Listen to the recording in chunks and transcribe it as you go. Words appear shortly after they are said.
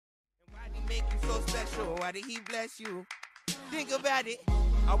make you so special? Why did he bless you? Think about it.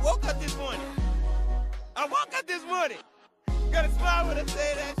 I woke up this morning. Got a smile when I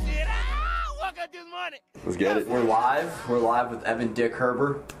say that shit. I woke up this morning. Let's get it. We're live. We're live with Evan Dick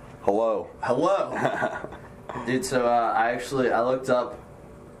Herber. Hello. Dude, so I looked up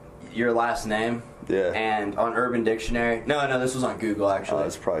your last name. Yeah. And on Urban Dictionary. No, this was on Google actually. Oh,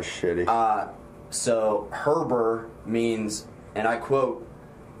 that's probably shitty. So Herber means, and I quote,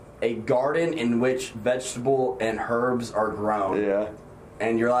 a garden in which vegetable and herbs are grown. Yeah.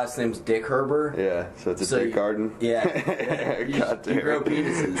 And your last name's Dick Herber? Yeah, so it's a dick garden? Yeah. You grow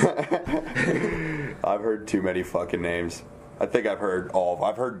penises. I've heard too many fucking names. I think I've heard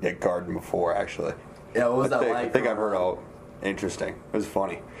I've heard Dick Garden before, actually. Yeah, what was that like? I think I've heard all. Interesting. It was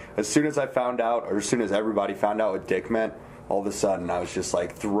funny. As soon as I found out, or as soon as everybody found out what Dick meant, all of a sudden I was just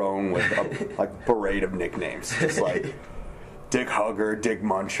like thrown with a parade of nicknames. Just like Dick Hugger, Dick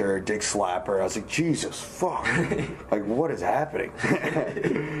Muncher, Dick Slapper. I was like, Jesus, fuck. Like, what is happening?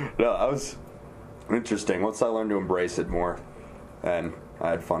 No, that was interesting. Once I learned to embrace it more, and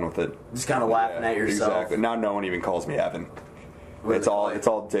I had fun with it. Just kind of laughing at yourself. Exactly. Now no one even calls me Evan. It's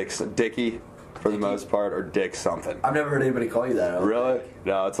all Dickie for the most part, or Dick something. I've never heard anybody call you that. Really?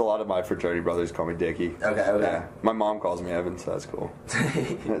 No, it's a lot of my fraternity brothers call me Dickie. Okay. Yeah. My mom calls me Evan, so that's cool.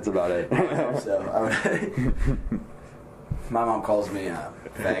 That's about it. I hope so. My mom calls me a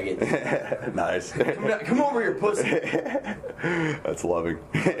faggot. Nice. Come over here, pussy. That's loving.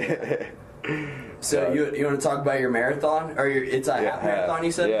 So you want to talk about your marathon? Or it's a half marathon,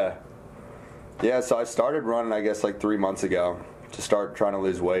 you said? Yeah. Yeah, so I started running, I guess, like 3 months ago to start trying to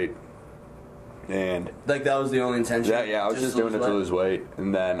lose weight. And like that was the only intention? Yeah, I was just doing it to lose weight.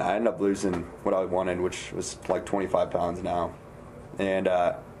 And then I ended up losing what I wanted, which was like 25 pounds now. And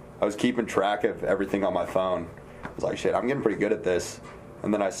I was keeping track of everything on my phone. I was like, shit, I'm getting pretty good at this.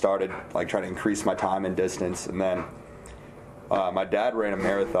 And then I started like trying to increase my time and distance. And then my dad ran a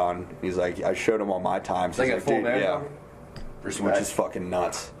marathon. He's like, I showed him all my times. Like a full marathon? Yeah. Which is fucking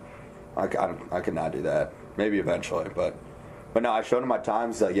nuts. I could not do that. Maybe eventually, but no, I showed him my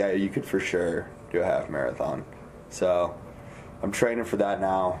times. He's like, yeah, you could for sure do a half marathon. So I'm training for that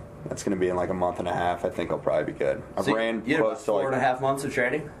now. That's going to be in like a month and a half. I think I'll probably be good. I've ran close to like 4.5 months of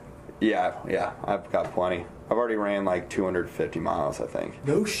training? Yeah, I've got plenty. I've already ran like 250 miles, I think.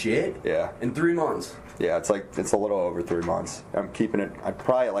 No shit? Yeah. In 3 months? Yeah, it's a little over 3 months. I'm keeping it, I'm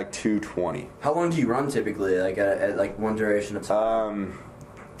probably at like 220. How long do you run typically, like at like one duration of time?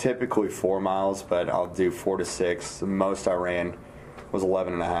 Typically 4 miles, but I'll do 4 to 6. The most I ran was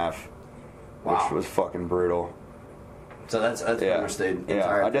 11 and a half, which was fucking brutal. So that's understated.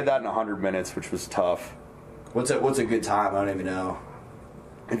 Yeah, I did that in 100 minutes, which was tough. What's a good time? I don't even know.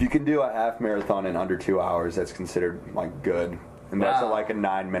 If you can do a half marathon in under 2 hours, that's considered like good, and that's at like a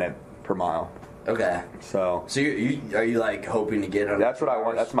 9 minute per mile. Okay. So are you like hoping to get under? That's what I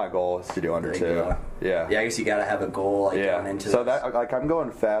want. That's my goal, is to do under 2. Yeah. Yeah, I guess you gotta have a goal going into. So that like I'm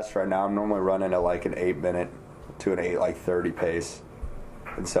going fast right now. I'm normally running at like an 8 minute to an 8:30 pace,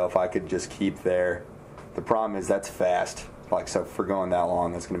 and so if I could just keep there, the problem is that's fast. Like, so for going that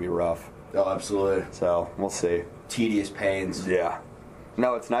long, that's gonna be rough. Oh, absolutely. So we'll see. Tedious pains. Yeah.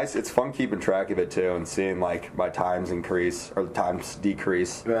 No, it's nice. It's fun keeping track of it too, and seeing like my times increase or the times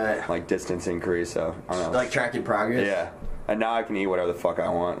decrease, right? Like distance increase. So I don't know. Like tracking progress. Yeah. And now I can eat whatever the fuck I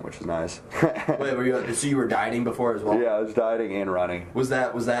want, which is nice. Wait, so you were dieting before as well? Yeah, I was dieting and running. Was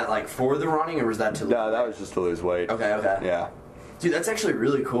that like for the running, or was that to lose No, that was just to lose weight. Okay. Yeah. Dude, that's actually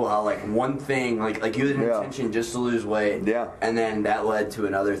really cool how like one thing, like you had an intention just to lose weight. Yeah. And then that led to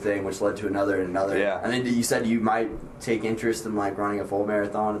another thing, which led to another and another. Yeah. And then you said you might take interest in like running a full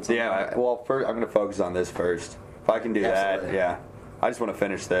marathon at some point. Well, first I'm going to focus on this first. If I can do that, yeah. I just want to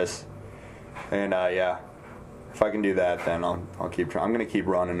finish this. And if I can do that, then I'll keep trying. I'm going to keep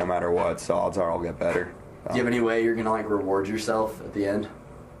running no matter what, so odds are I'll get better. Do you have any way you're going to like reward yourself at the end?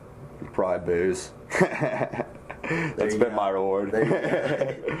 Probably booze. That's been my reward.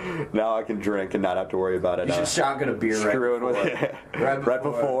 Now I can drink and not have to worry about it. You should shotgun a beer screwing with it. Right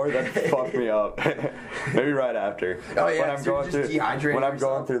before that fucked me up. Maybe right after. Oh yeah, when I'm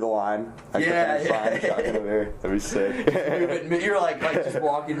going through the line, I can shotgun a beer. That'd be sick. You're like just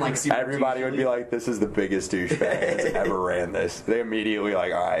walking like super. Everybody would be like, "This is the biggest douchebag that's ever ran this." They immediately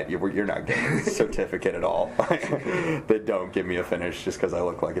like, "All right, you're not getting a certificate at all." They don't give me a finish just because I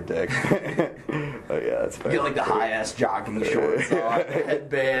look like a dick. Oh yeah, that's fair. You get like the high-ass jogging shorts on,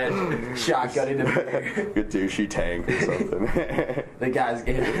 headband, shotgunning a beer. Good douchey tank or something. The guys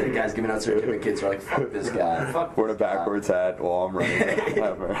giving out certificates are like, fuck this guy. Fuck Wearing a this guy. backwards hat while I'm running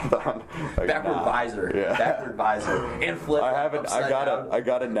a marathon. Like, Backward nah. visor. Yeah. Backward visor. And flip. I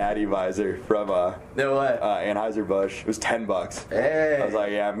got a natty visor from No way. Anheuser-Busch. It was $10. Hey. I was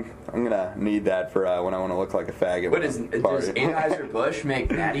like, yeah, I'm gonna need that for when I want to look like a faggot. What does Anheuser-Busch make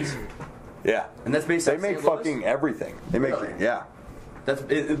natties? Yeah. And that's based They out of make St. Louis? fucking everything. They make Really? yeah.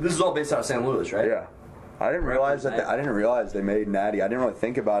 This is all based out of St. Louis, right? Yeah. I didn't realize they made natty. I didn't really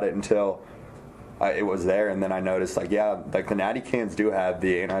think about it until it was there, and then I noticed like the natty cans do have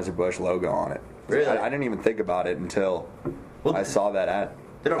the Anheuser-Busch logo on it. Really? I didn't even think about it until I saw that ad.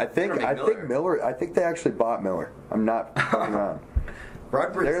 I think Miller. I think they actually bought Miller. I'm not fucking around.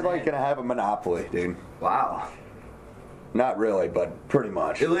 They're like gonna have a monopoly, dude. Wow. Not really, but pretty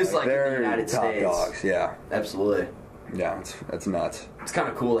much. At least like in the they're United top States. dogs. Yeah. Absolutely. Yeah, it's nuts. It's kind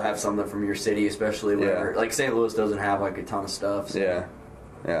of cool to have something from your city, especially whenever like St. Louis doesn't have like a ton of stuff. So.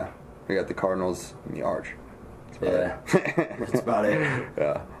 Yeah. We got the Cardinals and the Arch. That's about it. That's about it.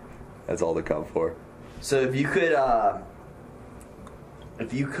 Yeah. That's all they come for. So if you could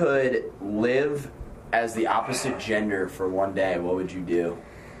live as the opposite gender for one day, what would you do?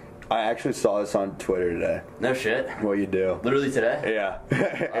 I actually saw this on Twitter today. No shit. What you do? Literally today? Yeah.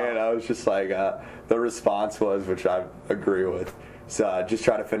 And I was just like, the response was, which I agree with, so just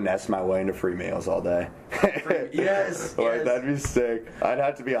try to finesse my way into free meals all day. Yes. Like, that'd be sick. I'd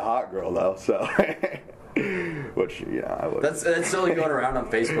have to be a hot girl though, so. Which, I would. That's totally going around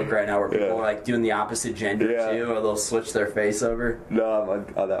on Facebook right now, where people are like doing the opposite gender too, or they'll switch their face over. No,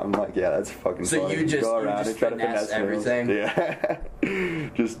 I'm like, yeah, that's fucking so funny. you just go around and try to finesse everything. Yeah.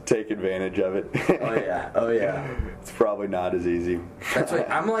 Just take advantage of it. Oh yeah. It's probably not as easy. That's right.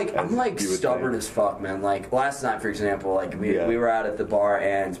 I'm like stubborn as fuck, man. Like last night, for example, like we were out at the bar,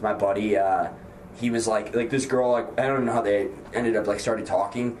 and my buddy, he was like this girl, like I don't know how they ended up like started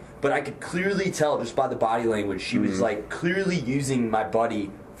talking, but I could clearly tell just by the body language she was like clearly using my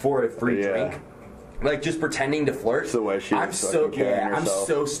buddy for a free drink. Like just pretending to flirt. That's the way she I'm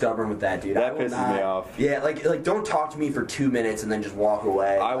so stubborn with that, dude. That pisses me off. Yeah, like don't talk to me for 2 minutes and then just walk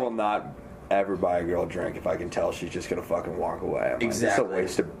away. I will not ever buy a girl a drink if I can tell she's just gonna fucking walk away. Exactly. It's a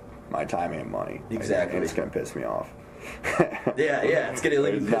waste of my time and money. Exactly. And it's gonna piss me off. Yeah, it's gonna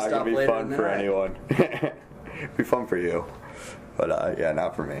leave you pissed off later. It's not gonna be fun for anyone. It'd be fun for you, but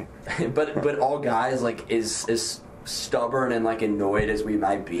not for me. but all guys like is stubborn and like annoyed as we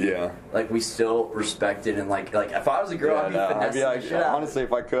might be, like we still respect it, and like if I was a girl, I'd be finessing the shit out. Honestly,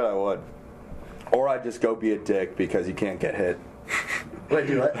 if I could, I would. Or I'd just go be a dick because you can't get hit. Wait,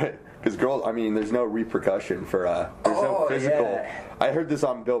 do what? Because girls, there's no repercussion for there's no physical. Yeah. I heard this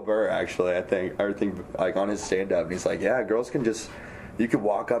on Bill Burr actually. I think like on his stand-up, and he's like, yeah, girls can just. You could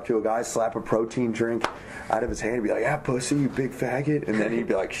walk up to a guy, slap a protein drink out of his hand, and be like, yeah, pussy, you big faggot. And then he'd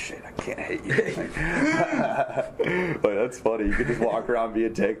be like, shit, I can't hate you. Like, that's funny. You could just walk around, be a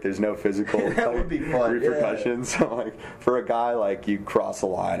dick. There's no physical that would be fun. repercussions. So, like, for a guy, like, you cross a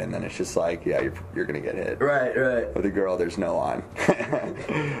line, and then it's just like, yeah, you're going to get hit. Right. With a girl, there's no line.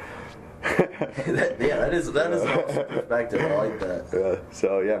 that is an awesome perspective. I like that. Yeah.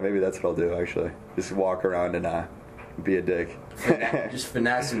 So, maybe that's what I'll do, actually. Just walk around and be a dick. Just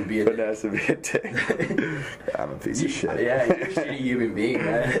finesse and be a dick. Finesse and be a dick. I'm a piece of shit. Yeah, you're a shitty human being,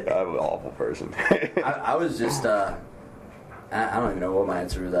 man. I'm an awful person. I was just, I don't even know what my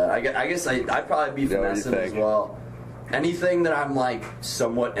answer to that. I guess I'd probably be finessing as well. Anything that I'm like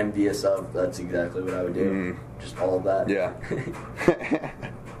somewhat envious of, that's exactly what I would do. Just all of that. Yeah.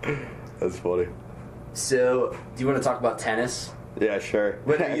 That's funny. So, do you want to talk about tennis? Yeah, sure.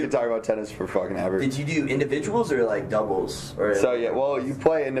 I can talk about tennis for fucking ever. Did you do individuals or like doubles? Or so you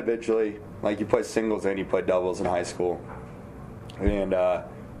play individually, like you play singles and you play doubles in high school, and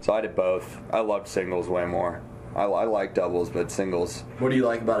so I did both. I loved singles way more. I like doubles, but singles. What do you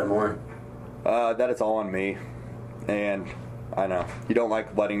like about it more? That it's all on me, and I know you don't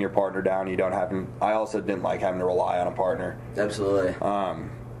like letting your partner down. I also didn't like having to rely on a partner. Absolutely.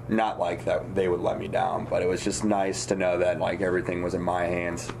 Not like that they would let me down, but it was just nice to know that like everything was in my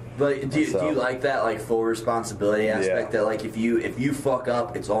hands. But do you like that like full responsibility aspect that like if you fuck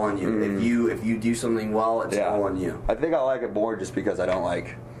up, it's all on you. If you do something well, it's all on you. I think I like it more just because I don't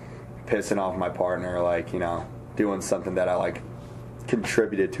like pissing off my partner, like doing something that I like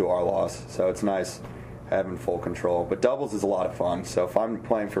contributed to our loss. So it's nice having full control. But doubles is a lot of fun. So if I'm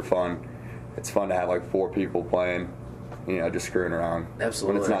playing for fun, it's fun to have like 4 people playing. Just screwing around.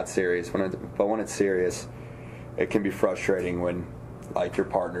 Absolutely. When it's not serious. But when it's serious, it can be frustrating when like your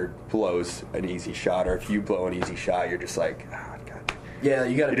partner blows an easy shot, or if you blow an easy shot, you're just like, oh, God. Yeah,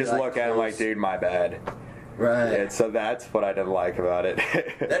 you gotta. You just look at him like, dude, my bad. Right. And so that's what I didn't like about it.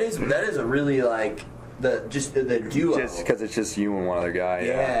 that is a really like the duo. Just because it's just you and one other guy.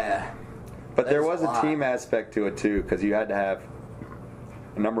 Yeah. But there was a team aspect to it too, because you had to have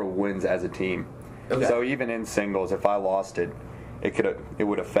a number of wins as a team. Okay. So even in singles, if I lost it, it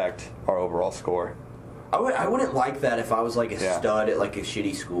would affect our overall score. I wouldn't like that if I was like a stud at like a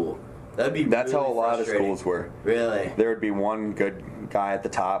shitty school. That'd be. That's really how a lot of schools were. Really. There would be one good guy at the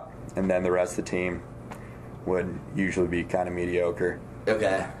top, and then the rest of the team would usually be kind of mediocre.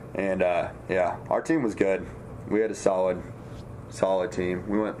 Okay. And our team was good. We had a solid team.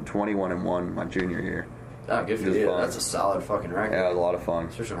 We went 21-1 my junior year. Oh, good for you. That's a solid fucking record. Yeah, it was a lot of fun.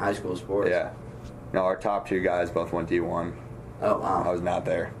 Especially in high school sports. Yeah. No, our top 2 guys both went D1. Oh, wow. I was not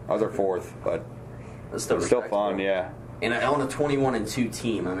there. I was our 4th, but that's it was still fun, yeah. And on a 21-2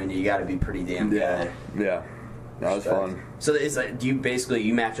 team, I mean, you got to be pretty damn good. Yeah. That was fun. So is that, do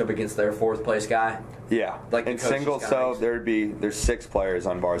you match up against their 4th place guy? Yeah. Like in singles, so there's 6 players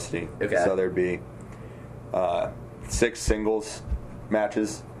on varsity. Okay. So there'd be 6 singles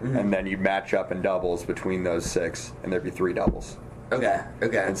matches, and then you match up in doubles between those 6, and there'd be 3 doubles. Okay.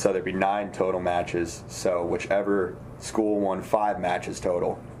 And so there'd be 9 total matches. So whichever school won 5 matches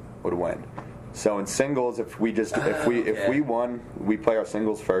total would win. So in singles, if we won, we play our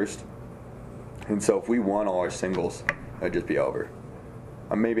singles first. And so if we won all our singles, it'd just be over.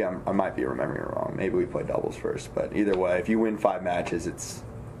 I might be remembering it wrong. Maybe we play doubles first, but either way, if you win 5 matches, it's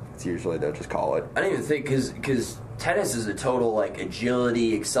usually they'll just call it. I didn't even think because tennis is a total like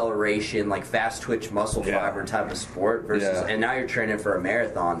agility, acceleration, like fast twitch muscle fiber type of sport versus, and now you're training for a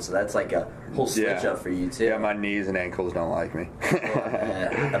marathon, so that's like a whole switch up for you too. Yeah, my knees and ankles don't like me.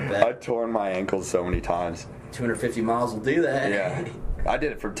 I bet. I've torn my ankles so many times. 250 miles will do that. Yeah, I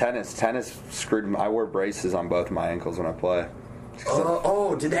did it for tennis. Tennis screwed me. I wear braces on both my ankles when I play.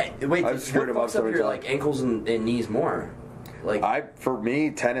 Did that? Wait, I've screwed them up so many your times. like ankles and knees more? Like for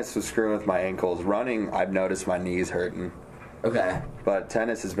me, tennis was screwing with my ankles. Running, I've noticed my knees hurting. Okay. But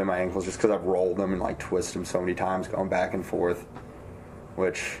tennis has been my ankles just because I've rolled them and like twisted them so many times, going back and forth,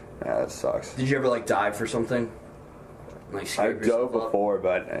 which that sucks. Did you ever like dive for something? Like I've dove before,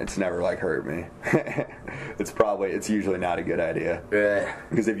 but it's never like hurt me. It's usually not a good idea. Yeah.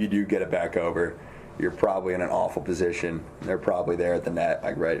 Because if you do get it back over, you're probably in an awful position. They're probably there at the net,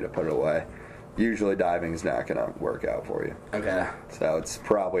 like ready to put it away. Usually diving is not going to work out for you. Okay. So it's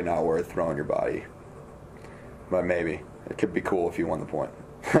probably not worth throwing your body. But maybe. It could be cool if you won the point.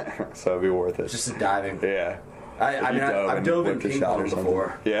 So it'd be worth it. Just diving. Yeah. I've dove in ping pong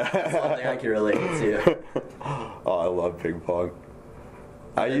before. Yeah. That's one thing I can relate to. Oh, I love ping pong.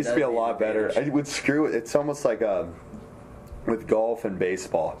 I used to be a lot better. I would screw it. It's almost like with golf and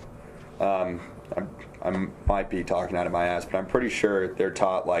baseball. I might be talking out of my ass, but I'm pretty sure they're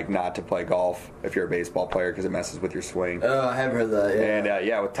taught like not to play golf if you're a baseball player because it messes with your swing. Oh, I have heard that.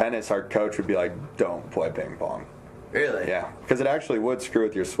 Yeah. And with tennis, our coach would be like, "Don't play ping pong." Really? Yeah, because it actually would screw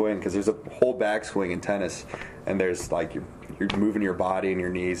with your swing because there's a whole backswing in tennis, and there's like you're moving your body and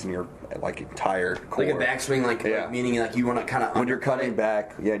your knees and your like entire core. Like a backswing, like meaning like you want to kind of when you're coming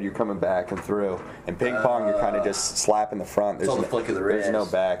back, you're coming back and through. And ping pong, you're kind of just slapping the front. There's the flick of the wrist. There's no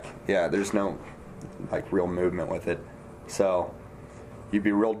back. Yeah, there's no like real movement with it. So you'd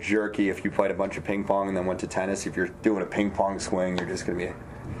be real jerky if you played a bunch of ping pong and then went to tennis. If you're doing a ping pong swing, you're just gonna be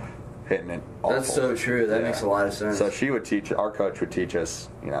hitting it awful. That's so true. That makes a lot of sense. So our coach would teach us,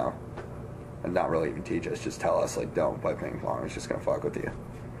 and not really even teach us, just tell us, like, don't play ping pong. It's just going to fuck with you.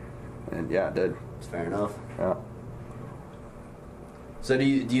 And, yeah, it did. It's fair enough. Yeah. So do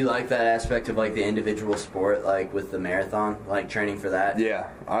you like that aspect of, like, the individual sport, like, with the marathon? Like, training for that? Yeah,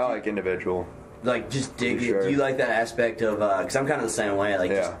 I like individual. Like, just dig it. Sure. Do you like that aspect of, because I'm kind of the same way,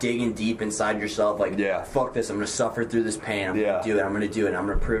 like, just digging deep inside yourself, like, fuck this, I'm going to suffer through this pain, I'm going to do it, I'm going to do it, I'm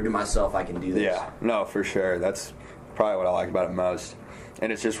going to prove to myself I can do this. Yeah, no, for sure. That's probably what I like about it most.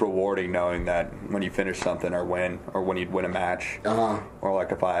 And it's just rewarding knowing that when you finish something or when you win a match, or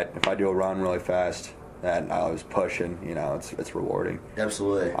like if I do a run really fast that I was pushing, it's rewarding.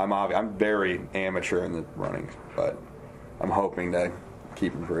 Absolutely. I'm very amateur in the running, but I'm hoping to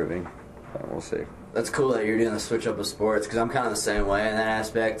keep improving. We'll see. That's cool that you're doing the switch up of sports because I'm kind of the same way in that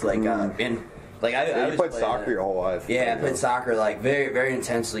aspect. Like, I played soccer your whole life. Yeah, I played soccer like very, very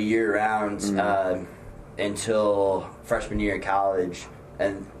intensely year round until freshman year in college,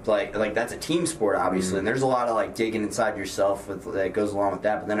 and like that's a team sport obviously, and there's a lot of like digging inside yourself that goes along with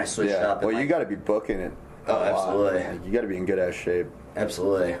that. But then I switched up. Well, you got to be booking it. Oh, absolutely. Like, you got to be in good ass shape.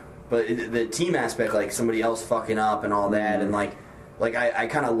 Absolutely. But the team aspect, like somebody else fucking up and all that, and like like I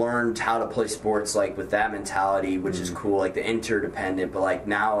kind of learned how to play sports like with that mentality, which is cool, like the interdependent. But like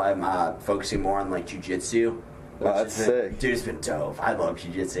now I'm focusing more on like jiu-jitsu. Wow, that's sick. Dude, it's been dope. I love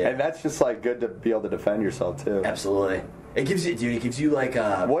jiu-jitsu. And that's just like good to be able to defend yourself too. Absolutely. It gives you, dude. It gives you like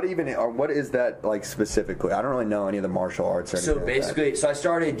what is that like specifically? I don't really know any of the martial arts. Or so basically, so I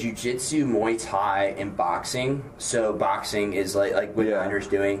started jiu-jitsu, Muay Thai, and boxing. So boxing is like what Reiner's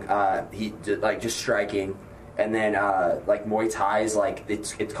doing. He like just striking, and then like Muay Thai is like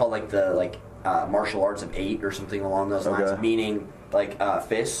it's called like the martial arts of 8 or something along those lines, meaning like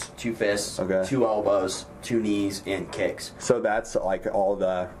fists, 2 fists, 2 elbows, 2 knees, and kicks. So that's like all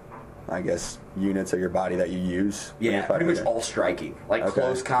the, I guess, units of your body that you use. Yeah, pretty much all striking, like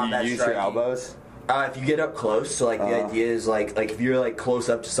close combat. You use striking. your elbows. If you get up close, so like the idea is like if you're like close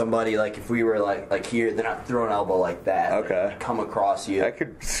up to somebody, like if we were like here, then I'd throw an elbow like that. Okay. Like, come across you. That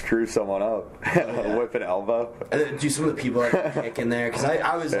could screw someone up. Whip an elbow. And then do some of the people like kick in there, because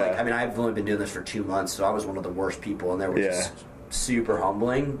I was like, I mean, I've only been doing this for 2 months, so I was one of the worst people in there, which is super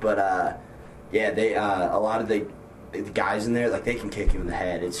humbling. But they a lot of the guys in there, like they can kick you in the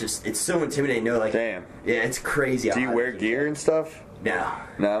head. It's so intimidating. No, like damn. Yeah, it's crazy. Do you wear gear and stuff?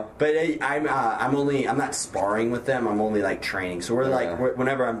 No. But I'm not sparring with them. I'm only like training. So we're like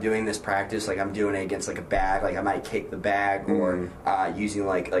whenever I'm doing this practice, like I'm doing it against like a bag. Like I might kick the bag or using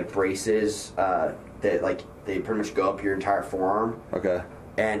like braces that like they pretty much go up your entire forearm. Okay.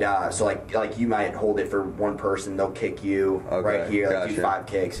 And so like you might hold it for one person, they'll kick you right here, like do 5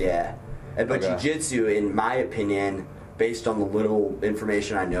 kicks, But jiu-jitsu, in my opinion, based on the little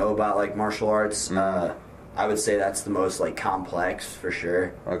information I know about like martial arts, I would say that's the most like complex for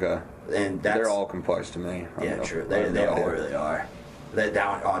sure. Okay. And they're all complex to me. Yeah, true. They all really are. Dude.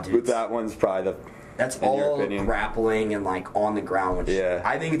 But that one's probably that's all grappling and like on the ground, which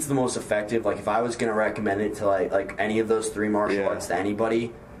I think it's the most effective. Like if I was gonna recommend it to like any of those 3 martial arts to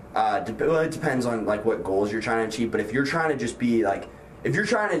anybody, it depends on like what goals you're trying to achieve. But if you're trying to just be like, if you're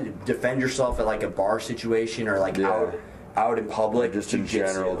trying to defend yourself at like a bar situation or like out in public, just in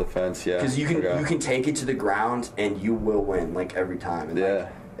general defense, because you can take it to the ground and you will win like every time. And, like,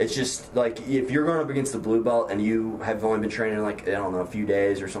 it's just like if you're going up against the blue belt and you have only been training like I don't know a few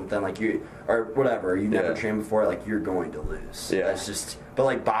days or something, like you or whatever, you never trained before, like you're going to lose. That's just. But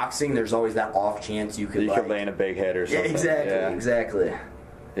like boxing, there's always that off chance you could land a big hit or something. Exactly.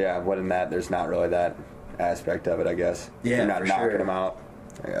 Yeah, but in that, there's not really that aspect of it, I guess. Yeah, you're not for knocking sure. them out.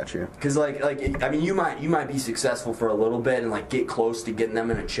 I got you. Because like I mean, you might be successful for a little bit and like get close to getting them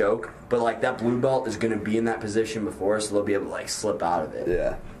in a choke, but like that blue belt is going to be in that position before, so they'll be able to like slip out of it.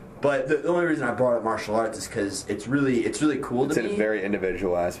 Yeah. But the only reason I brought up martial arts is because it's really cool to me. It's a very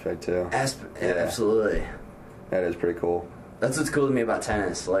individual aspect too. Absolutely. That is pretty cool. That's what's cool to me about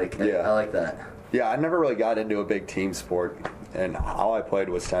tennis. Like I like that. Yeah, I never really got into a big team sport, and all I played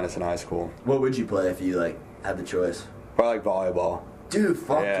was tennis in high school. What would you play if you like had the choice? Probably like volleyball. Dude,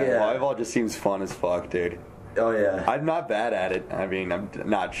 fuck yeah. Volleyball just seems fun as fuck, dude. Oh yeah. I'm not bad at it. I mean, I'm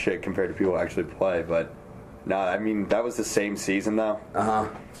not shit compared to people who actually play, but no, I mean that was the same season though.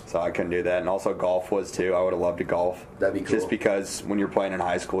 So I couldn't do that, and also golf was too. I would have loved to golf. That'd be cool. Just because when you're playing in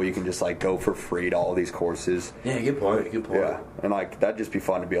high school, you can just like go for free to all these courses. Yeah, good point. Yeah, and like that'd just be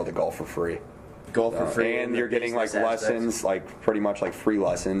fun to be able to golf for free. For free, and you're getting like lessons, like pretty much like free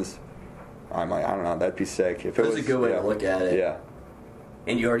lessons. I don't know, that'd be sick. If that's a good way to look at it. Yeah.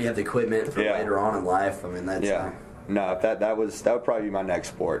 And you already have the equipment for later on in life. I mean, that's No, that would probably be my next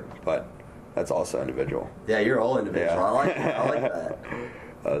sport, but that's also individual. Yeah, you're all individual. Yeah. I like that.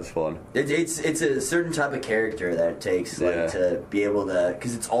 That was fun. It's a certain type of character that it takes to be able to,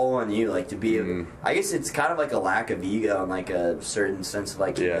 because it's all on you. Like to be, I guess it's kind of like a lack of ego and like a certain sense of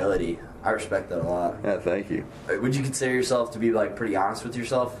like humility. I respect that a lot. Yeah, thank you. Would you consider yourself to be like pretty honest with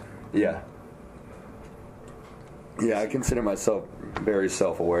yourself? Yeah. Yeah, I consider myself very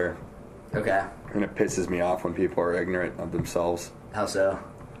self-aware. Okay. And it pisses me off when people are ignorant of themselves. How so?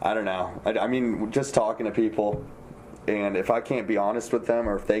 I don't know. I mean, just talking to people, and if I can't be honest with them,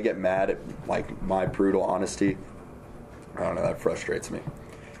 or if they get mad at like my brutal honesty, I don't know. That frustrates me.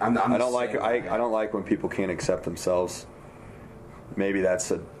 I don't like when people can't accept themselves. Maybe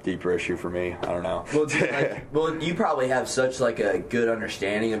that's a deeper issue for me. I don't know. Well, you probably have such like a good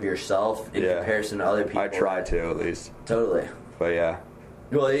understanding of yourself in comparison to other people. I try to, at least. Totally. But yeah.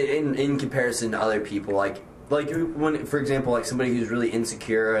 Well, in comparison to other people, like when, for example, like somebody who's really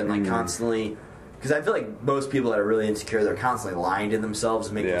insecure and like constantly, because I feel like most people that are really insecure, they're constantly lying to themselves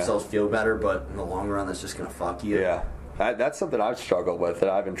and making themselves feel better, but in the long run, that's just gonna fuck you. Yeah. That's something I've struggled with that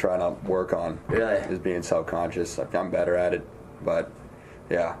I've been trying to work on. Really? Is being self-conscious. I'm better at it. But,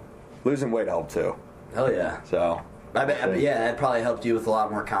 yeah. Losing weight helped, too. Hell yeah. So, I bet, yeah, that probably helped you with a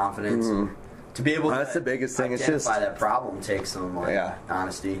lot more confidence. To be able to that's the biggest thing. identify It's just that problem takes some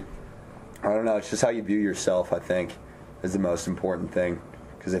honesty. I don't know. It's just how you view yourself, I think, is the most important thing.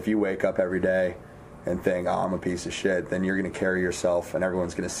 Because if you wake up every day and think, oh, I'm a piece of shit, then you're going to carry yourself and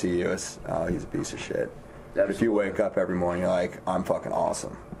everyone's going to see you as, oh, he's a piece of shit. Absolutely. If you wake up every morning, you're like, I'm fucking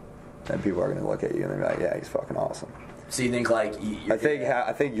awesome, then people are going to look at you and they're like, yeah, he's fucking awesome. So you think like...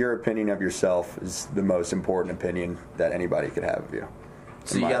 I think your opinion of yourself is the most important opinion that anybody could have of you.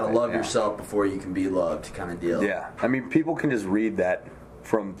 So you got to love yourself before you can be loved, kind of deal. Yeah. I mean, people can just read that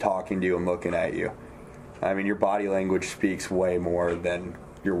from talking to you and looking at you. I mean, your body language speaks way more than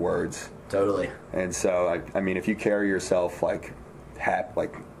your words. Totally. And so, I mean, if you carry yourself like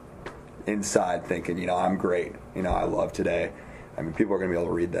inside thinking, you know, I'm great, you know, I love today, I mean, people are going to be able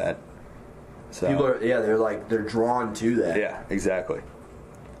to read that. So people are, they're drawn to that. Yeah, exactly.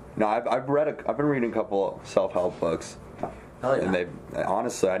 No, I've been reading a couple of self-help books. Hell yeah. And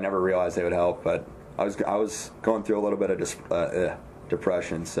honestly, I never realized they would help, but I was going through a little bit of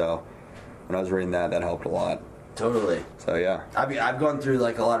depression, so when I was reading that helped a lot. Totally. So yeah, I've gone through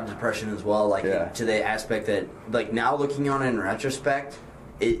like a lot of depression as well, like to the aspect that like now looking on it in retrospect,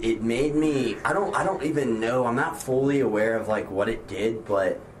 it made me I don't even know, I'm not fully aware of like what it did,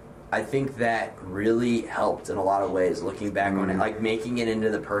 but I think that really helped in a lot of ways looking back on it, like making it into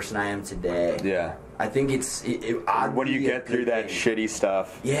the person I am today. Yeah. I think when you get through that shitty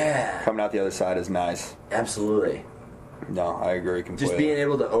stuff, coming out the other side is nice. Absolutely. No, I agree completely. Just being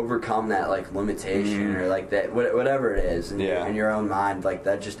able to overcome that like limitation or like that whatever it is in your own mind, like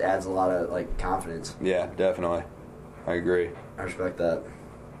that just adds a lot of like confidence. Yeah, definitely. I agree. I respect that.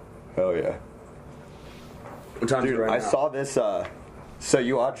 Oh yeah. What time is it right now? I saw this. So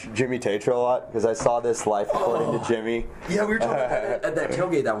you watch Jimmy Tatro a lot? Because I saw this Life According to Jimmy. Yeah, we were talking about at that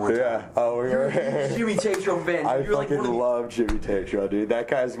tailgate that one time. Yeah. Oh, we were. Jimmy Tatro fan. I fucking love Jimmy Tatro, dude. That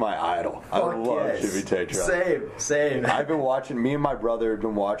guy's my idol. I love Jimmy Tatro. Same. I've been watching. Me and my brother have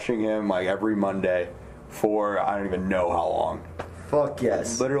been watching him like every Monday for I don't even know how long. Fuck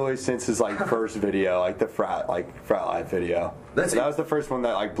yes. Literally since his like first video, like the frat life video. That was the first one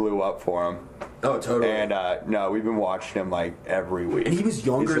that like blew up for him. Oh, totally. And no, we've been watching him like every week. And he was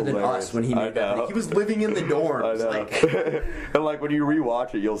younger than us when he made that. Like, he was living in the dorms. Like. And like when you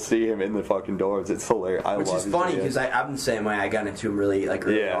rewatch it, you'll see him in the fucking dorms. It's hilarious. Which is funny because I'm the same way. I got into him really like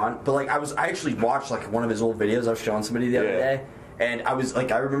early on. But like I actually watched like one of his old videos. I was showing somebody the other day. And I was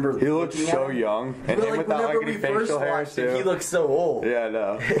like, I remember he looked so young, and him without like any facial hair too. He looked so old. Yeah,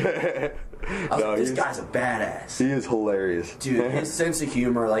 no. This guy's a badass. He is hilarious, dude. His sense of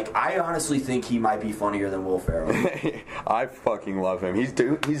humor, like I honestly think he might be funnier than Will Ferrell. I fucking love him.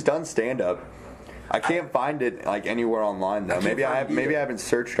 He's done stand up. I can't find it like anywhere online though. Maybe I haven't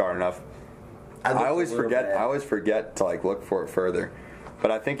searched hard enough. I always forget to like look for it further. But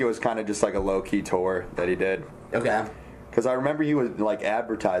I think it was kind of just like a low key tour that he did. Okay. Because I remember he was like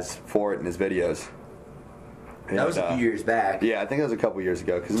advertised for it in his videos. That was a few years back. Yeah, I think that was a couple years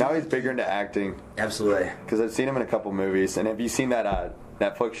ago. Because now he's bigger into acting. Absolutely. Because I've seen him in a couple movies. And have you seen that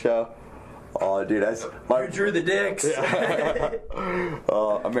Netflix show? Oh, dude, you drew the dicks.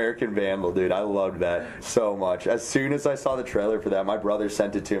 American Vandal, dude. I loved that so much. As soon as I saw the trailer for that, my brother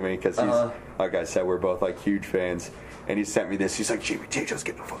sent it to me because he's, like I said, we're both like huge fans. And he sent me this. He's like, Jimmy Tatro's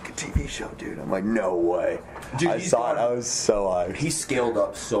getting a fucking TV show, dude. I'm like, no way. Dude, I saw it. I was so hyped. He's scaled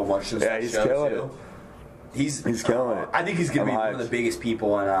up so much since that he's show, killing too. He's killing it. I think he's going to be one of the biggest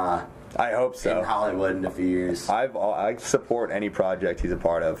people in I hope so. In Hollywood in a few years. I support any project he's a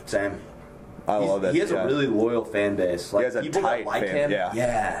part of. Same. I love it. He has a really loyal fan base. Like, he has a people tight that like fan. him.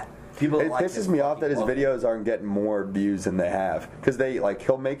 Yeah. People that like pisses me off that his videos aren't getting more views than they have. Because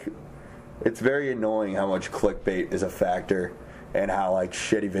he'll make. It's very annoying how much clickbait is a factor. And how like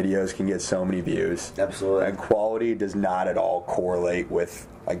shitty videos can get so many views. Absolutely. And quality does not at all correlate with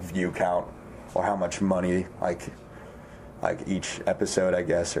like view count or how much money like each episode, I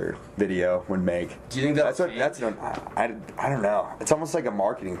guess, or video would make. Do you think I don't know. It's almost like a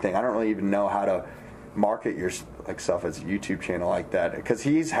marketing thing. I don't really even know how to market your like stuff as a YouTube channel like that because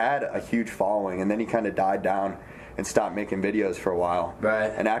he's had a huge following and then he kind of died down and stopped making videos for a while.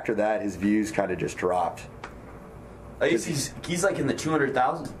 Right. And after that, his views kind of just dropped. He's like in the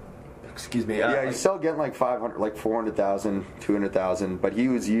 200,000. Excuse me. Yeah, he's still getting like 500, like 400,000, 200,000, but he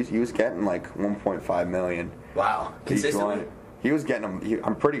was getting like 1.5 million. Wow, consistently. He was getting them.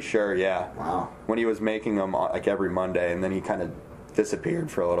 I'm pretty sure. Yeah. Wow. When he was making them like every Monday, and then he kind of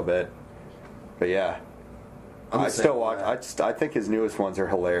disappeared for a little bit. But yeah. I still watch. I think his newest ones are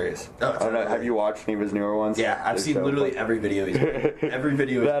hilarious. Oh, I don't know. Have you watched any of his newer ones? Yeah, I've seen literally every video he's made. Every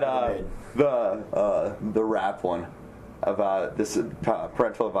video he's made. The rap one. of this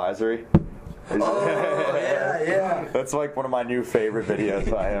parental advisory. Oh, yeah. That's like one of my new favorite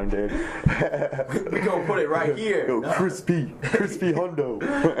videos by him, dude. We gonna put it right here. Yo, crispy hundo.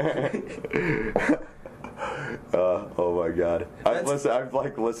 Oh my god. I've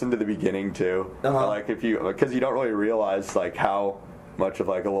like listened to the beginning too. Like because you don't really realize like how much of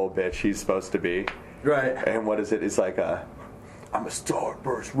like a little bitch he's supposed to be. Right. And what is it? It's like I'm a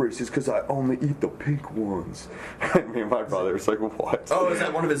Starburst racist because I only eat the pink ones. Me and my brother was like, what? Oh, is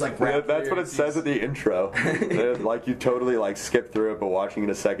that one of his like rap That's what it says at the intro. Like you totally like skip through it, but watching it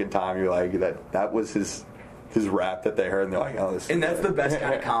a second time, you're like, that was his rap that they heard, and they're like, oh, this. And that's the best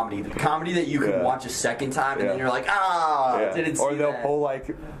kind of comedy. The comedy that you can watch a second time, and then you're like, didn't see that. Or they'll pull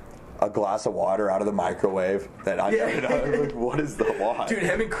like a glass of water out of the microwave that I like, what is the why? Dude,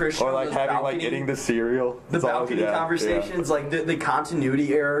 him and Christian or like having balcony, like eating the cereal. The balcony conversations, like the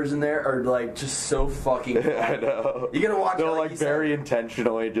continuity errors in there are like just so fucking funny. I know. You gotta watch. They'll like very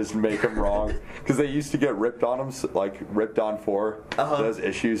intentionally just make them wrong because they used to get ripped on for those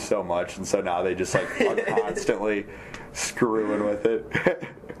issues so much, and so now they just like are constantly screwing with it.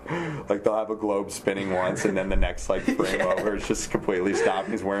 Like they'll have a globe spinning once, and then the next like frame over, it's just completely stopped.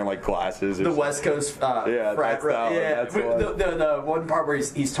 He's wearing like glasses. The West Coast frat. That's the one part where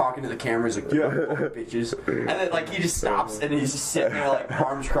he's talking to the camera, he's like, "Yeah, bitches," and then like he just stops and he's just sitting there like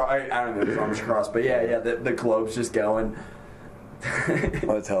arms crossed. I don't know if his arms crossed, but the globe's just going.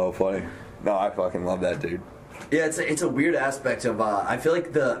 That's hella funny. No, I fucking love that dude. Yeah, it's a weird aspect of I feel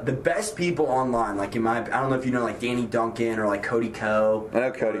like the best people online, like I don't know if you know like Danny Duncan or like Cody Ko. I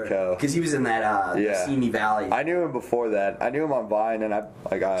know Cody Ko because he was in that Simi Valley. I knew him before that. I knew him on Vine, and I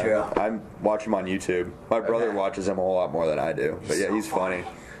watch him on YouTube. My brother watches him a whole lot more than I do. But he's funny.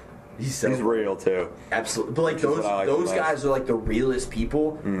 He's real too. Absolutely, but like those guys are like the realest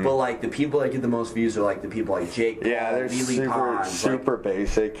people. Mm. But like the people that get the most views are like the people like Jake. Yeah, they're super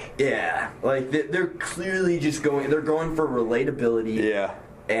basic. Yeah, like they're clearly just going. They're going for relatability. Yeah,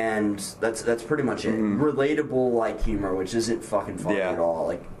 and that's pretty much it. Mm. Relatable like humor, which isn't fucking funny at all.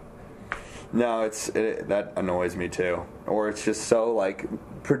 Like, no, that annoys me too. Or it's just so like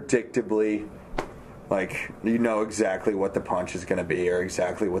predictably. Like, you know exactly what the punch is going to be or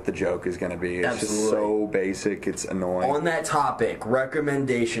exactly what the joke is going to be. It's just so basic, it's annoying. On that topic,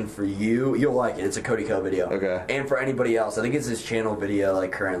 recommendation for you, you'll like it. It's a Cody Ko video. Okay. And for anybody else, I think it's his channel video,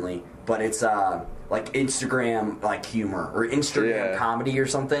 like, currently. But it's, like, Instagram, like, humor or Instagram comedy or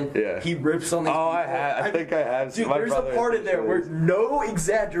something. Yeah. He rips on these people. I think I have. Dude, there's a part in there where, no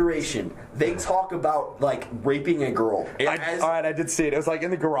exaggeration, they talk about, like, raping a girl. Alright, I did see it. It was, like,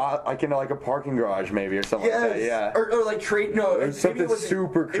 in the garage, like, in, like, a parking garage, maybe, or something like that. Yeah. Or like, it was something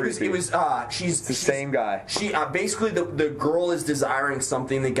super creepy. It was, she's the same guy. She, basically, the girl is desiring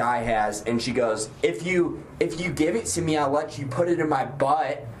something the guy has, and she goes, if you give it to me, I'll let you put it in my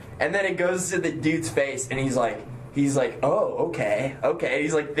butt. And then it goes to the dude's face, and he's like, oh, okay.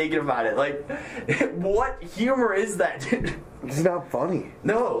 He's like thinking about it. Like, what humor is that, dude? It's not funny.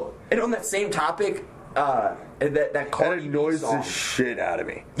 No. And on that same topic, that Cardi B annoys song. the shit out of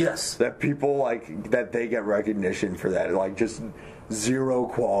me. Yes. That people like that they get recognition for that, like just zero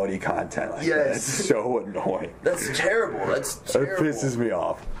quality content. Like that. It's so annoying. That's terrible. That's terrible. That pisses me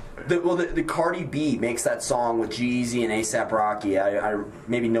off. The Cardi B makes that song with G-Eazy and A$AP Rocky. I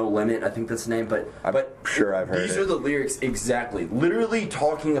maybe No Limit, I think that's the name, but sure I've heard these are the lyrics exactly. Literally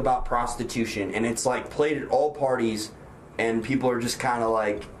talking about prostitution, and it's like played at all parties, and people are just kind of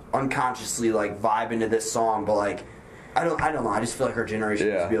like unconsciously like vibing to this song, but like I don't know. I just feel like our generation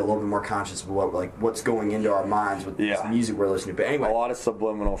needs to be a little bit more conscious of what's going into our minds with the music we're listening to. But anyway, a lot of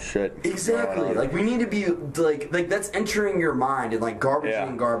subliminal shit. Exactly. Like we need to be like that's entering your mind and like garbage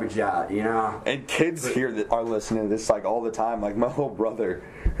in, garbage out. You know. And kids here that are listening to this like all the time. Like my little brother,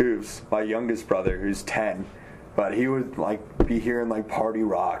 who's my youngest brother, who's 10. But he would like be hearing like party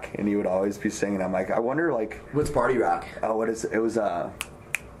rock, and he would always be singing. I'm like, I wonder like what's party rock? Oh, what is it? It was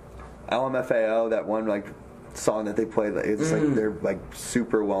LMFAO, that one like song that they played. It's like their like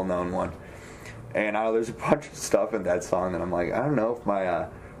super well known one. And there's a bunch of stuff in that song that I'm like, I don't know if my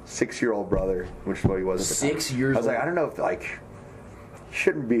 6-year-old brother, which is what he was at the time. 6 years old. I was like, I don't know if like you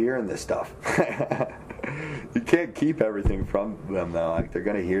shouldn't be hearing this stuff. You can't keep everything from them though. Like they're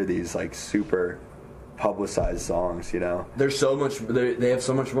gonna hear these like super publicized songs, you know. There's so much. They have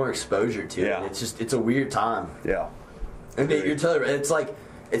so much more exposure to it. It's a weird time. Yeah. And you're telling it's like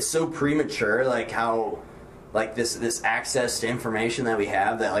it's so premature. Like how. Like this access to information that we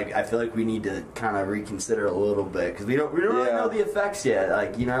have that like I feel like we need to kind of reconsider a little bit because we don't really know the effects yet.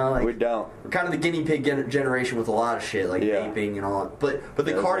 Like you know, like we don't. We're kind of the guinea pig generation with a lot of shit like vaping and all. But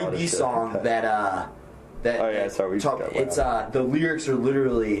the Cardi B song that It's the lyrics are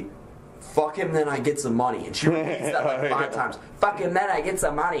literally, "Fuck him, then I get some money," and she repeats that like 5 times. "Fuck him, then I get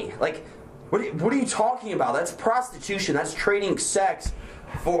some money." Like, what are you talking about? That's prostitution. That's trading sex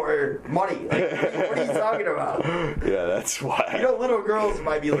for money. Like, what are you talking about? Yeah, that's why. You know, little girls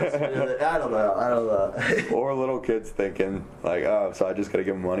might be listening to that. I don't know. Or little kids thinking, like, oh, so I just gotta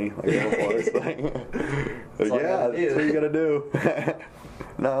give them money? Like, little boys, like yeah, that's what you gotta do.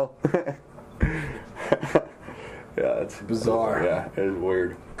 No. Yeah, it's bizarre. Yeah, it's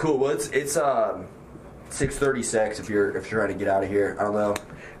weird. Cool. Well, it's 6:36 if you're trying to get out of here. I don't know.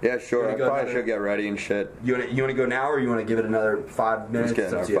 Yeah, sure. I probably should get ready and shit. You want to go now, or you want to give it another 5 minutes?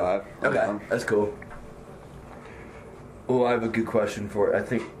 Let's get another 5. Okay, that's cool. Oh, I have a good question for it. I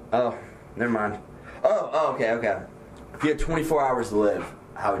think. Oh, never mind. Oh, okay. If you had 24 hours to live,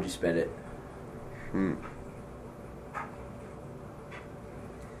 how would you spend it?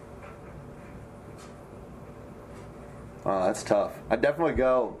 Oh, that's tough. I'd definitely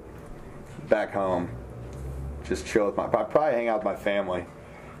go back home. Just chill with I'd probably hang out with my family.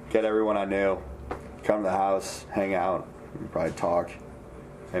 Get everyone I knew. Come to the house, hang out, probably talk.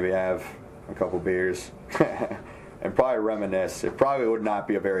 Maybe have a couple beers. And probably reminisce. It probably would not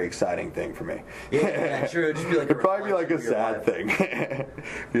be a very exciting thing for me. Yeah, true. It'd just be like it'd probably be like a sad thing.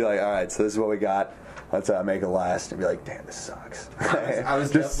 Be like, all right, so this is what we got. Let's make it last. And be like, damn, this sucks. I was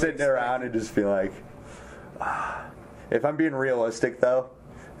just sitting around and just be like, If I'm being realistic, though,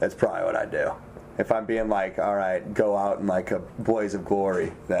 that's probably what I'd do. If I'm being like, all right, go out in like a blaze of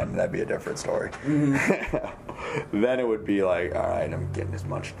glory, then that'd be a different story. Mm-hmm. Then it would be like, all right, I'm getting as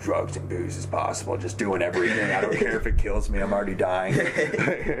much drugs and booze as possible, just doing everything. I don't care if it kills me. I'm already dying.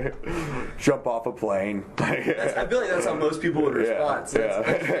 Jump off a plane. I feel like that's how most people would respond. So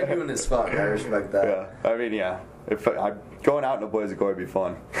that's genuine as fuck. I respect that. Yeah. I mean, yeah. If going out in a blaze of glory would be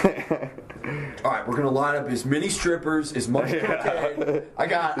fun. All right, we're gonna line up as many strippers, as much cocaine. I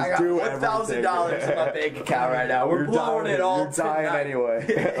got $1,000 in my bank account right now. We're blowing it all. You're dying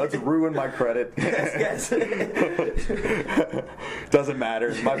anyway. Let's ruin my credit. Yes. Doesn't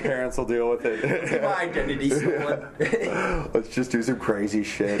matter. My parents will deal with it. Let's get my identity stolen. Let's just do some crazy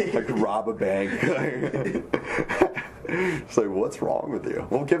shit, like rob a bank. It's like, what's wrong with you?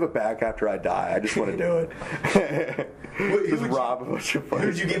 We'll give it back after I die. I just want to do it. Just rob a bunch of places. Who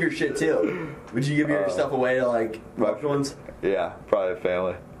would you give your shit to? Would you give your stuff away to like loved ones? Yeah, probably a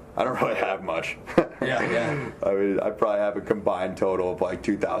family. I don't really have much. Yeah. I mean, I probably have a combined total of like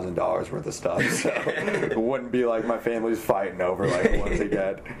 $2,000 worth of stuff. So it wouldn't be like my family's fighting over like what they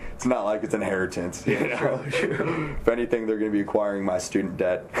get. It's not like it's inheritance. You know? True. If anything, they're going to be acquiring my student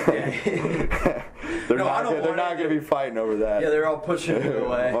debt. Yeah. They're not going to be fighting over that. Yeah, they're all pushing it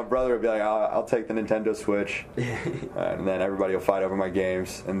away. My brother would be like, I'll take the Nintendo Switch. And then everybody will fight over my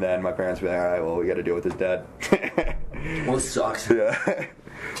games. And then my parents will be like, all right, well, we got to deal with his debt. Well, it sucks. Yeah.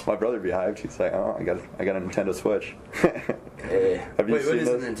 My brother would be hyped. He's like, oh, I got a Nintendo Switch. Hey. Wait, what is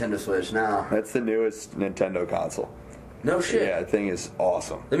the Nintendo Switch now? That's the newest Nintendo console. No shit. Yeah, the thing is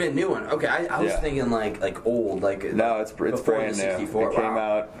awesome. They made a new one. Okay, I was thinking like old, like no, it's brand new. It came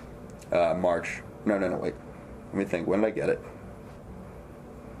out March. No, wait. Let me think. When did I get it?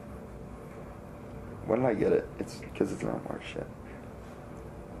 It's because it's not March yet.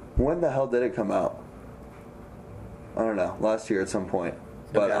 When the hell did it come out? I don't know. Last year at some point.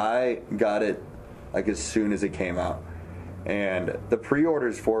 But I got it like as soon as it came out. And the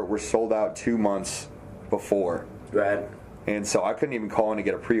pre-orders for it were sold out 2 months before. Right. And so I couldn't even call in to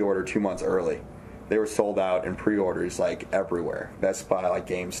get a pre-order 2 months early. They were sold out in pre-orders like everywhere. Best Buy, like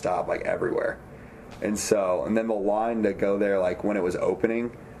GameStop, like everywhere. And then the line to go there, like when it was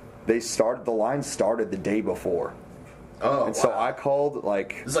opening, the line started the day before. Oh, and so I called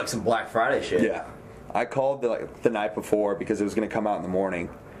like... This is like some Black Friday shit. Yeah. I called the night before because it was going to come out in the morning.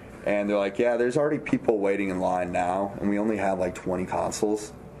 And they're like, yeah, there's already people waiting in line now, and we only have like 20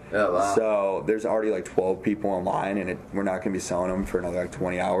 consoles. Oh, wow. So there's already like 12 people in line, and we're not going to be selling them for another like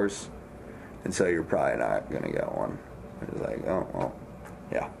 20 hours. And so you're probably not going to get one. I was like, oh, well,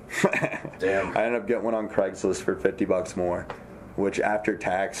 yeah. Damn. I ended up getting one on Craigslist for $50 more, which after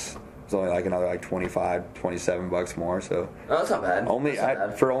tax was only like another like $27 more. So that's not bad.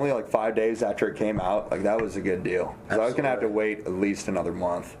 For only like 5 days after it came out, like that was a good deal. Because I was going to have to wait at least another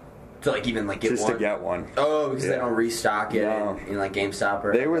month. To like even like get just one? To get one. Oh, because they don't restock it in like GameStop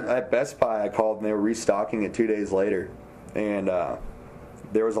or... They were at Best Buy. I called and they were restocking it 2 days later, and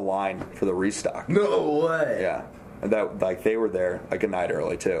there was a line for the restock. No way. Yeah, and that like they were there like a night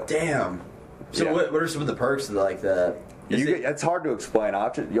early too. Damn. So what are some of the perks of like the? It's hard to explain.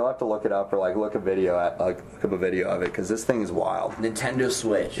 You'll have to look it up or look up a video of it because this thing is wild. Nintendo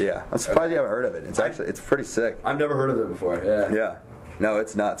Switch. Yeah, I'm surprised you haven't heard of it. It's pretty sick. I've never heard of it before. Yeah. Yeah. No,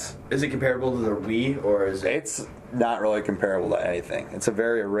 it's nuts. Is it comparable to the Wii or is it? It's not really comparable to anything. It's a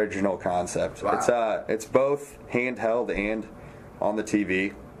very original concept. Wow. It's both handheld and on the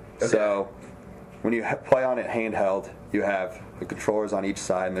TV. Okay. So when you play on it handheld, you have the controllers on each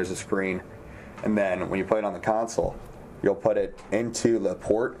side and there's a screen. And then when you play it on the console, you'll put it into the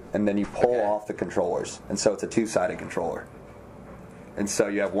port and then you pull off the controllers. And so it's a two-sided controller. And so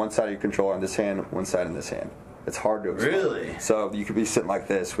you have one side of your controller in this hand, one side in this hand. It's hard to explain. Really? So you could be sitting like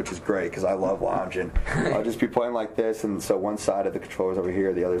this, which is great because I love lounging. I'll just be playing like this, and so one side of the controller's over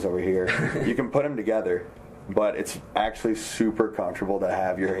here, the other's over here. You can put them together, but it's actually super comfortable to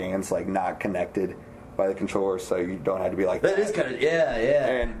have your hands not connected by the controller, so you don't have to be like that. That is kind of yeah.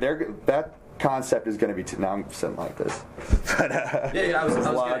 And that concept is going to be now I'm sitting like this. But, I was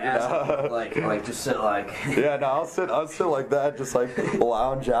going to ask like just sit like yeah, no, I'll sit like that, just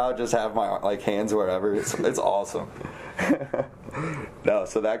lounge out, just have my hands wherever. It's awesome. No,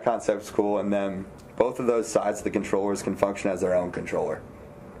 so that concept's cool, and then both of those sides of the controllers can function as their own controller.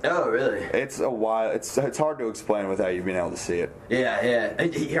 Oh, really? It's hard to explain without you being able to see it. Yeah.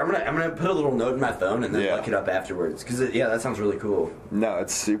 Here, I'm gonna put a little note in my phone and then look it up afterwards because that sounds really cool. No,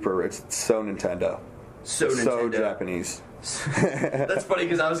 it's so Nintendo. So Japanese. That's funny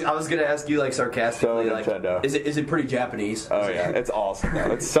because I was gonna ask you sarcastically Nintendo. Is it pretty Japanese? Oh yeah, it's awesome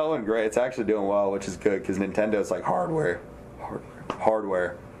though. It's selling great. It's actually doing well, which is good because Nintendo's hardware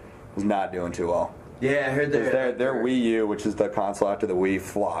is not doing too well. Yeah, I heard that. Their Wii U, which is the console after the Wii,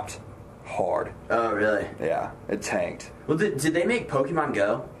 flopped hard. Oh, really? Yeah, it tanked. Well, did they make Pokemon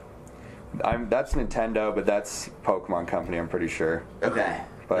Go? That's Nintendo, but that's Pokemon Company, I'm pretty sure. Okay,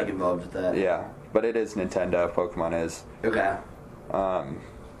 like involved with that. Yeah, but it is Nintendo. Pokemon is. Okay. But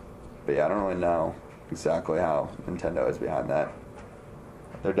yeah, I don't really know exactly how Nintendo is behind that.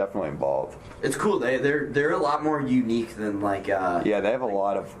 They're definitely involved. It's cool. They're a lot more unique than Yeah, they have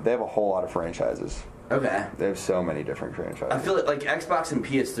a whole lot of franchises. Okay. They have so many different franchises. I feel like Xbox and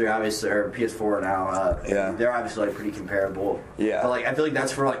PS3 obviously, or PS4 now, they're obviously pretty comparable. Yeah. But I feel like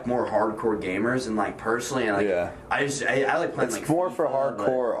that's for more hardcore gamers, and personally, I like playing it's more for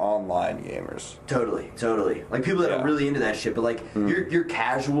hardcore online gamers. Totally. People that are really into that shit, but you're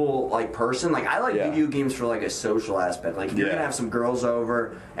casual person. I like video games for a social aspect. If you're gonna have some girls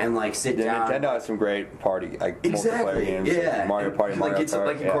over and sit down. Nintendo has some great party multiplayer games. Yeah. Mario Party, Mario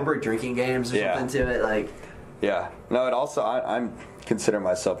Kart. Incorporate drinking games or something to it. Yeah. No, it also I'm consider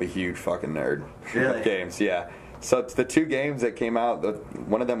myself a huge fucking nerd. Really? Of games, yeah. So it's the two games that came out.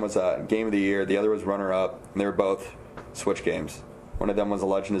 One of them was Game of the Year. The other was Runner Up. And they were both Switch games. One of them was The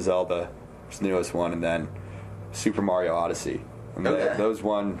Legend of Zelda, which is the newest one, and then Super Mario Odyssey. And those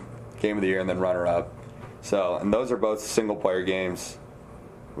won Game of the Year and then Runner Up. So, and those are both single player games,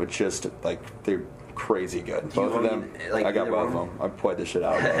 which just they're crazy good. Both of them. I got both of them. I've played the shit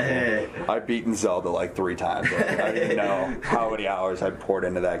out of them. I've beaten Zelda 3 times. I don't even know how many hours I've poured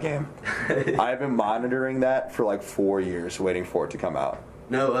into that game. I've been monitoring that for 4 years, waiting for it to come out.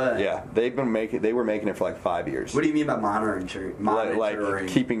 No way. Yeah, they were making it for 5 years. What do you mean by monitoring?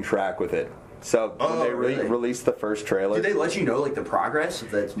 Keeping track with it. So when they released the first trailer, did they let you know the progress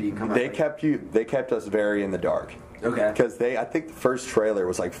that's being come out? They kept us very in the dark. Okay. Because I think the first trailer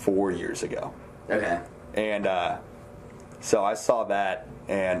was 4 years ago. Okay. And so I saw that,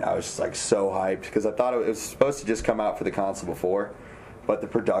 and I was just so hyped because I thought it was supposed to just come out for the console before, but the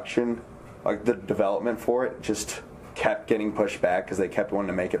production, the development for it, just kept getting pushed back because they kept wanting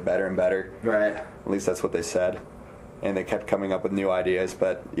to make it better and better. Right. At least that's what they said. And they kept coming up with new ideas,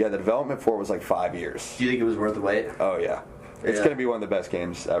 but yeah, the development for it was 5 years. Do you think it was worth the wait? Oh yeah, it's going to be one of the best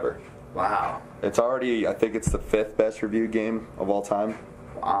games ever. Wow. It's already, I think it's the 5th best reviewed game of all time.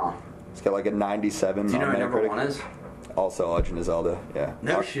 Wow. It's got a 97. Do you know what number 1 is? Also Legend of Zelda, yeah.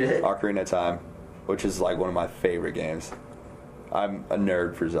 No shit. Ocarina of Time, which is one of my favorite games. I'm a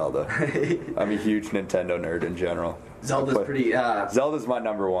nerd for Zelda. I'm a huge Nintendo nerd in general. Zelda's pretty. Zelda's my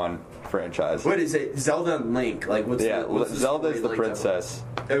number 1 franchise. What is it? Zelda and Link? What's the Zelda is the princess.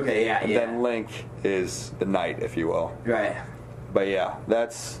 Okay, yeah, and then Link is the knight, if you will. Right. But yeah,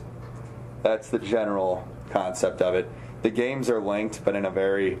 that's the general concept of it. The games are linked, but in a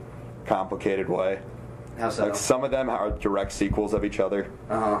very complicated way. How so? Some of them are direct sequels of each other,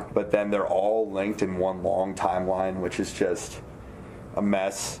 but then they're all linked in one long timeline, which is just a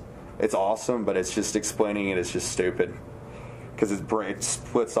mess. It's awesome, but it's just explaining it is just stupid because it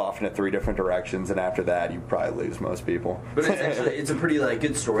splits off into 3 different directions, and after that, you probably lose most people. But it's a pretty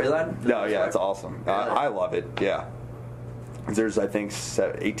good storyline. No, yeah, it's awesome. Really? I love it. Yeah. There's, I think,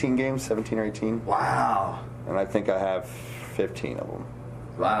 18 games, 17 or 18. Wow. And I think I have 15 of them.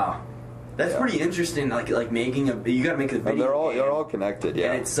 Wow. That's pretty interesting. Like making you got to make a video. They're all connected.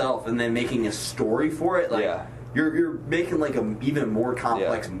 Yeah. In itself, and then making a story for it. Like, yeah. You're making like a even more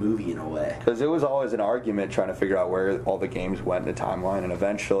complex movie in a way. Because it was always an argument trying to figure out where all the games went in the timeline, and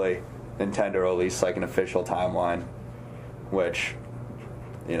eventually Nintendo released like an official timeline, which,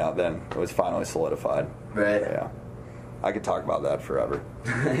 then it was finally solidified. Right. Yeah. I could talk about that forever.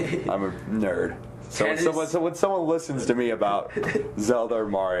 I'm a nerd. So when someone listens to me about Zelda or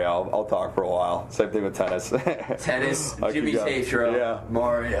Mario, I'll talk for a while. Same thing with tennis. Tennis, Jimmy Tatro,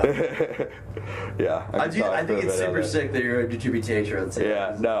 Mario. Yeah. I think it's super sick that you're a Jimmy Tatro.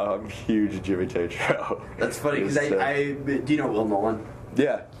 Yeah, no, I'm huge Jimmy Tatro. That's funny because do you know Will Nolan?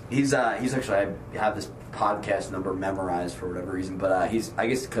 Yeah. He's actually, I have this podcast number memorized for whatever reason, but I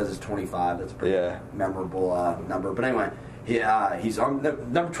guess because it's 25, that's a pretty memorable number. But anyway, he's on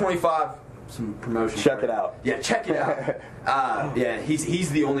number 25. Some promotion. Check it out. Yeah, check it out.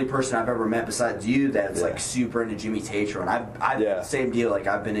 He's the only person I've ever met besides you that's like super into Jimmy Tatro, and I've same deal. Like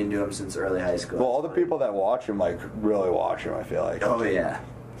I've been into him since early high school. Well, all the people that watch him like really watch him. I feel like. Oh yeah.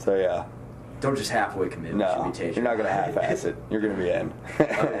 So yeah. Don't just halfway commit. No, Jimmy Tatro. You're not gonna half-ass it. You're gonna be in. Oh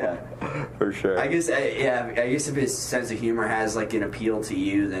yeah. For sure. I guess if his sense of humor has like an appeal to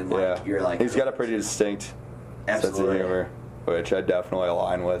you, then like you're like. He's got a pretty distinct sense of humor, which I definitely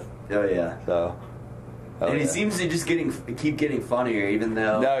align with. Oh yeah. So. And he seems to just keep getting funnier, even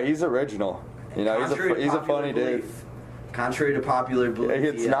though. No, he's original. He's a funny dude. Contrary to popular belief,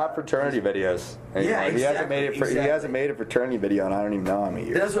 it's not fraternity videos. Yeah, exactly. He hasn't made a fraternity video, and I don't even know how many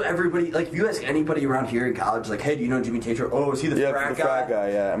years. That's what everybody like. If you ask anybody around here in college, like, "Hey, do you know Jimmy Tatro?" Oh, is he the frat guy? Frat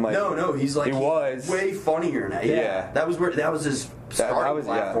guy. Yeah, I'm like, no, he's like he's way funnier now. Yeah, that was his starting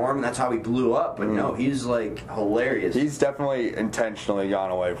platform, and that's how he blew up. But no, he's like hilarious. He's definitely intentionally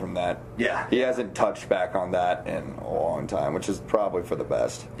gone away from that. Yeah, he hasn't touched back on that in a long time, which is probably for the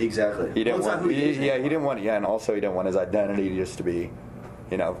best. Exactly. He didn't want. He didn't want. Yeah, and also he didn't want his identity just to be,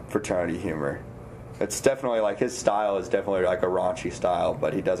 fraternity humor. It's definitely like his style is definitely like a raunchy style,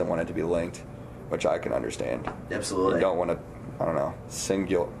 but he doesn't want it to be linked, which I can understand. Absolutely. You don't want to, I don't know,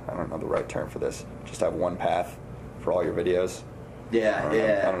 I don't know the right term for this. Just have one path for all your videos. Yeah,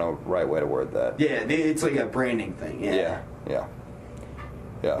 I don't know the right way to word that. Yeah, it's like a branding thing. Yeah.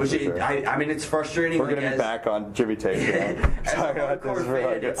 Which sure. I mean, it's frustrating. We're gonna be back on Jimmy Tatro. As a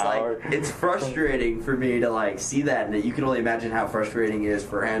hardcore fan, it's frustrating for me to like see that, and you can only imagine how frustrating it is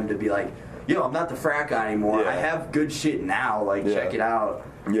for him to be like, "Yo, I'm not the frat guy anymore. I have good shit now. Like, check it out."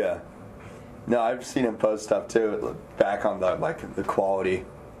 Yeah. No, I've seen him post stuff too. Back on the quality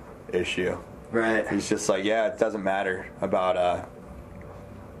issue. Right. He's just like, it doesn't matter about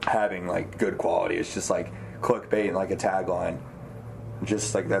having like good quality. It's just like clickbait and like a tagline.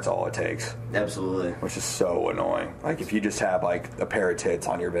 Just like that's all it takes. Absolutely. Which is so annoying. Like if you just have like a pair of tits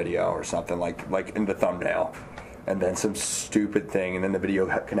on your video or something like in the thumbnail, and then some stupid thing, and then the video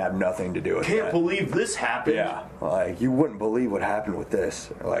can have nothing to do with it. Can't believe this happened. Yeah. Like you wouldn't believe what happened with this.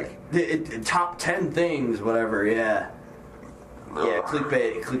 Like top 10 things, whatever. Yeah. Yeah,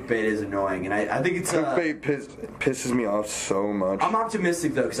 clickbait is annoying, and I think it's clickbait pisses me off so much. I'm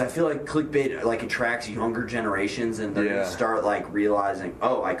optimistic though, because I feel like clickbait like attracts younger generations, and they're gonna start like realizing,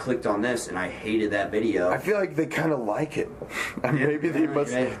 oh, I clicked on this and I hated that video. I feel like they kind of like it. Maybe they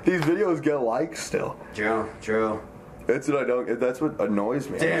must. These videos get likes still. True. That's what annoys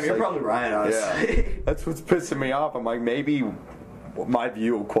me. Damn, you're probably right, honestly. Yeah, that's what's pissing me off. I'm like, maybe my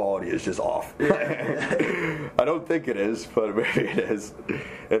view of quality is just off. I don't think it is, but maybe it is.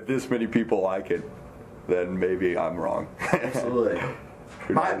 If this many people like it, then maybe I'm wrong. Absolutely.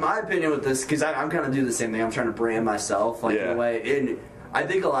 My opinion with this, because I'm kind of doing the same thing. I'm trying to brand myself, in a way. And I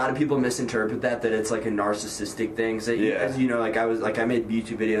think a lot of people misinterpret that it's like a narcissistic thing. So, as you know, I made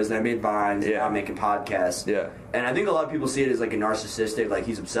YouTube videos, and I made Vines, and now I'm making podcasts. Yeah. And I think a lot of people see it as like a narcissistic, like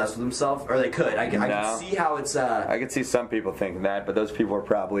he's obsessed with himself, or they could. I can see how it's. I can see some people thinking that, but those people are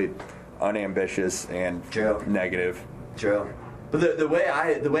probably unambitious and negative. True. But the way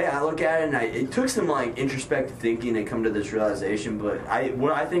I look at it, and it took some like introspective thinking to come to this realization. But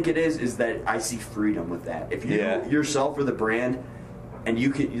what I think it is that I see freedom with that. If you yourself are the brand, and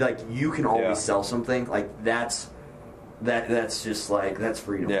you can always sell something, like that's just like that's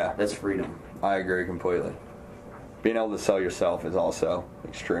freedom. Yeah, that's freedom. I agree completely. Being able to sell yourself is also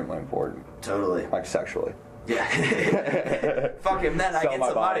extremely important. Totally. Like sexually. Yeah. Fuck him, then I get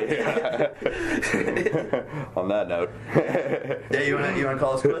some money. On that note. Yeah, you wanna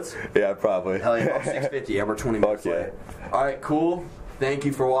call us quits? Yeah, probably. Hell yeah, 650. Yeah, we're 20 minutes late. All right, cool. thank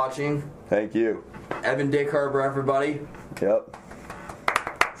you for watching. Thank you. Evan Dick Herber, everybody. Yep.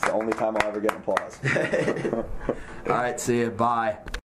 It's the only time I'll ever get applause. All right, see you. Bye.